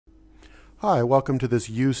Hi, welcome to this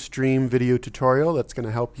Ustream video tutorial that's going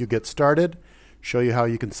to help you get started, show you how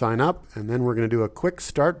you can sign up, and then we're going to do a quick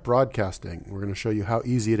start broadcasting. We're going to show you how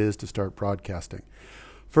easy it is to start broadcasting.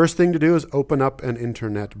 First thing to do is open up an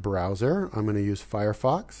internet browser. I'm going to use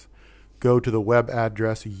Firefox. Go to the web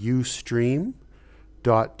address ustream.tv,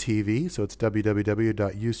 so it's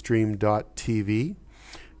www.ustream.tv,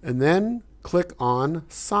 and then click on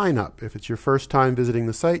Sign Up. If it's your first time visiting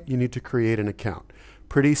the site, you need to create an account.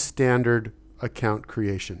 Pretty standard account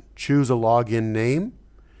creation. Choose a login name,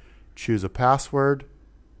 choose a password,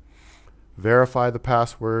 verify the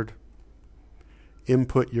password,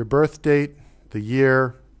 input your birth date, the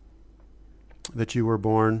year that you were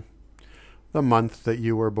born, the month that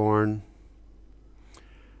you were born,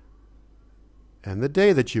 and the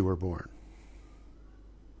day that you were born.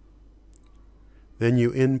 Then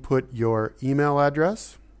you input your email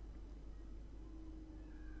address.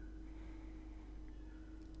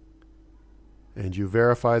 And you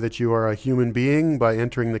verify that you are a human being by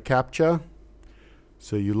entering the CAPTCHA.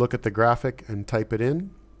 So you look at the graphic and type it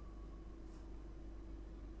in.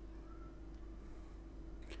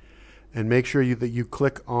 And make sure that you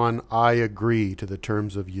click on I agree to the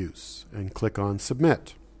terms of use and click on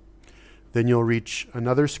Submit. Then you'll reach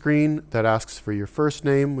another screen that asks for your first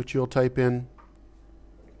name, which you'll type in,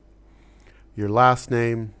 your last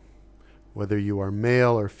name, whether you are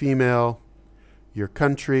male or female, your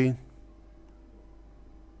country,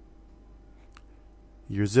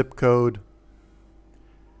 your zip code,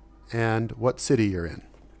 and what city you're in.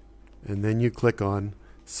 And then you click on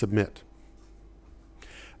Submit.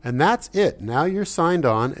 And that's it. Now you're signed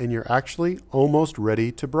on and you're actually almost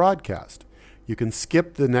ready to broadcast. You can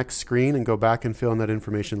skip the next screen and go back and fill in that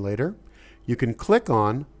information later. You can click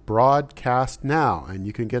on Broadcast Now and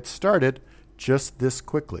you can get started just this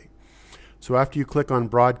quickly. So after you click on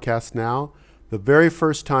Broadcast Now, the very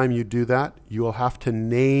first time you do that, you will have to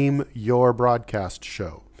name your broadcast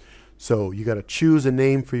show. So you got to choose a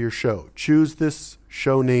name for your show. Choose this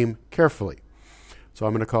show name carefully. So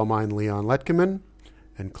I'm going to call mine Leon Letkeman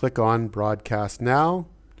and click on Broadcast Now.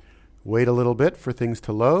 Wait a little bit for things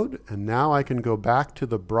to load, and now I can go back to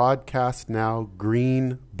the Broadcast Now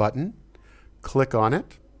green button, click on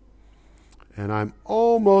it, and I'm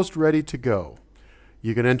almost ready to go.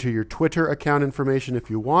 You can enter your Twitter account information if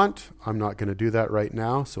you want. I'm not going to do that right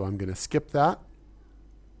now, so I'm going to skip that.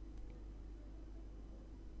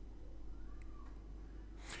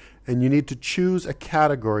 And you need to choose a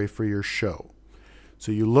category for your show.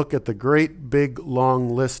 So you look at the great big long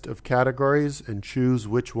list of categories and choose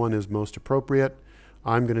which one is most appropriate.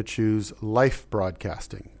 I'm going to choose life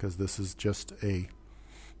broadcasting because this is just a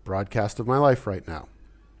broadcast of my life right now.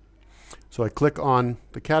 So I click on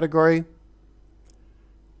the category.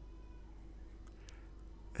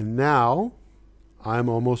 And now I'm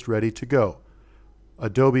almost ready to go.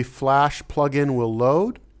 Adobe Flash plugin will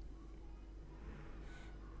load.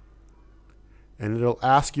 And it'll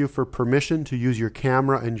ask you for permission to use your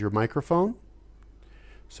camera and your microphone.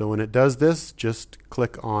 So when it does this, just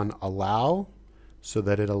click on Allow so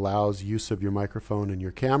that it allows use of your microphone and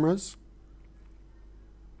your cameras.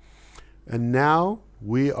 And now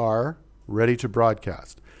we are ready to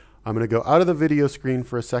broadcast. I'm going to go out of the video screen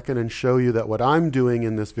for a second and show you that what I'm doing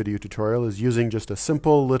in this video tutorial is using just a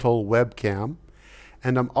simple little webcam.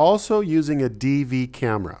 And I'm also using a DV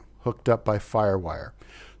camera hooked up by FireWire.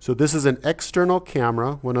 So this is an external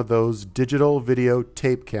camera, one of those digital video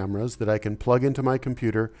tape cameras that I can plug into my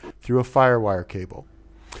computer through a FireWire cable.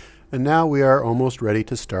 And now we are almost ready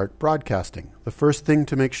to start broadcasting. The first thing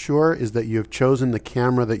to make sure is that you have chosen the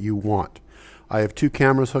camera that you want. I have two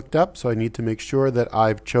cameras hooked up, so I need to make sure that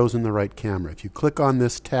I've chosen the right camera. If you click on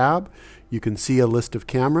this tab, you can see a list of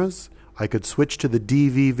cameras. I could switch to the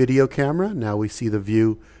DV video camera. Now we see the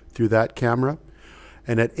view through that camera.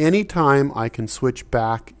 And at any time, I can switch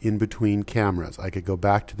back in between cameras. I could go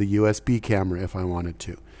back to the USB camera if I wanted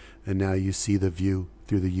to. And now you see the view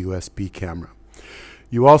through the USB camera.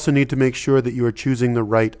 You also need to make sure that you are choosing the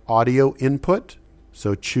right audio input.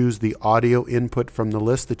 So choose the audio input from the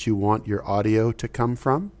list that you want your audio to come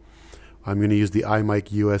from. I'm going to use the iMic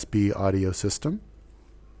USB audio system.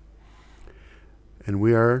 And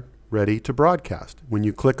we are ready to broadcast. When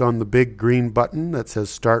you click on the big green button that says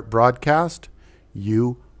Start Broadcast,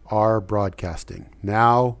 you are broadcasting.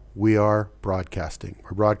 Now we are broadcasting.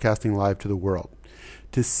 We're broadcasting live to the world.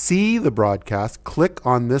 To see the broadcast, click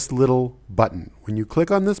on this little button. When you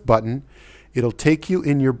click on this button, it'll take you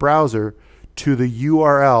in your browser to the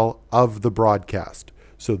URL of the broadcast.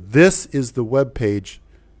 So this is the web page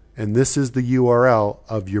and this is the URL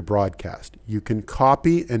of your broadcast. You can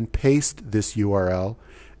copy and paste this URL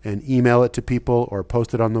and email it to people or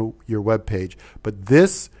post it on your web page. But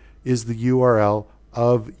this is the URL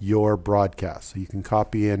of your broadcast. So you can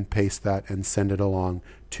copy and paste that and send it along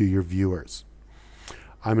to your viewers.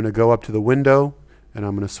 I'm going to go up to the window and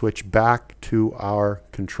I'm going to switch back to our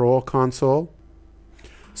control console.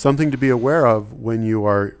 Something to be aware of when you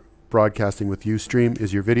are broadcasting with Ustream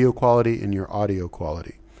is your video quality and your audio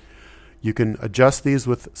quality. You can adjust these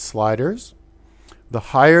with sliders. The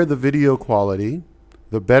higher the video quality,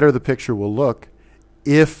 the better the picture will look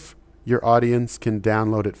if your audience can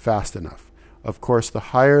download it fast enough. Of course, the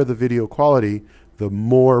higher the video quality, the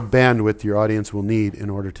more bandwidth your audience will need in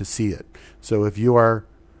order to see it. So if you are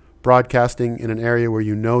broadcasting in an area where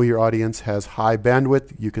you know your audience has high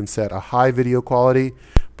bandwidth, you can set a high video quality.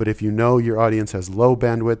 But if you know your audience has low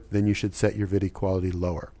bandwidth, then you should set your video quality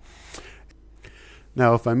lower.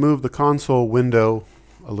 Now, if I move the console window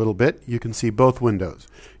a little bit, you can see both windows.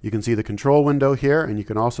 You can see the control window here, and you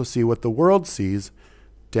can also see what the world sees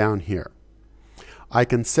down here. I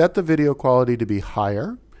can set the video quality to be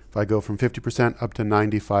higher. If I go from 50% up to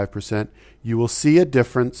 95%, you will see a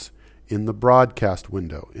difference in the broadcast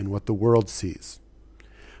window, in what the world sees.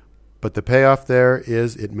 But the payoff there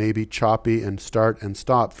is it may be choppy and start and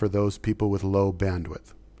stop for those people with low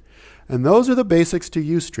bandwidth. And those are the basics to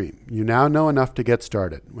Ustream. You now know enough to get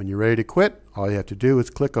started. When you're ready to quit, all you have to do is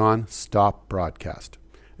click on Stop Broadcast.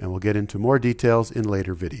 And we'll get into more details in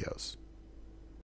later videos.